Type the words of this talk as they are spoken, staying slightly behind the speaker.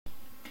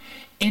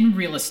In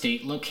real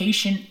estate,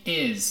 location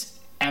is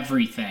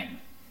everything.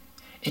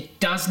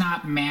 It does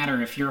not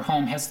matter if your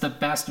home has the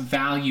best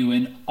value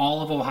in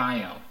all of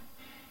Ohio.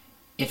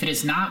 If it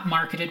is not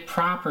marketed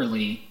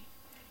properly,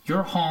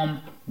 your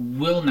home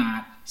will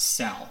not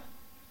sell.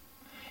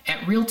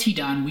 At Realty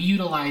Done, we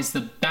utilize the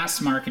best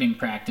marketing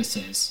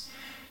practices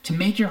to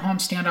make your home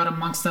stand out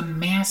amongst the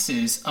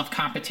masses of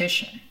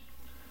competition.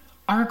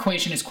 Our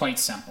equation is quite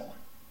simple.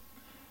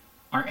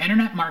 Our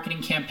internet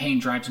marketing campaign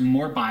drives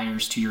more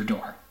buyers to your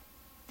door.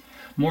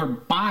 More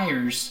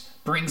buyers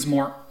brings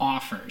more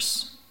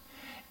offers.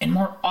 And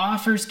more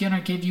offers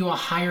gonna give you a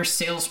higher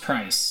sales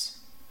price.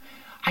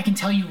 I can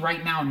tell you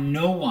right now,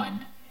 no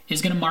one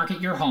is gonna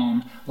market your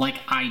home like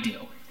I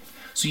do.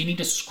 So you need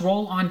to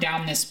scroll on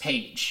down this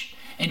page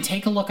and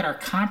take a look at our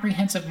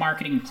comprehensive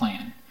marketing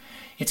plan.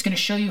 It's gonna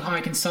show you how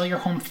I can sell your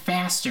home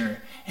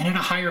faster and at a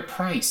higher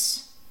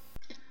price.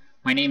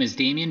 My name is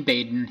Damian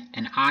Baden,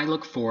 and I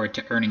look forward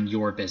to earning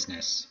your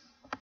business.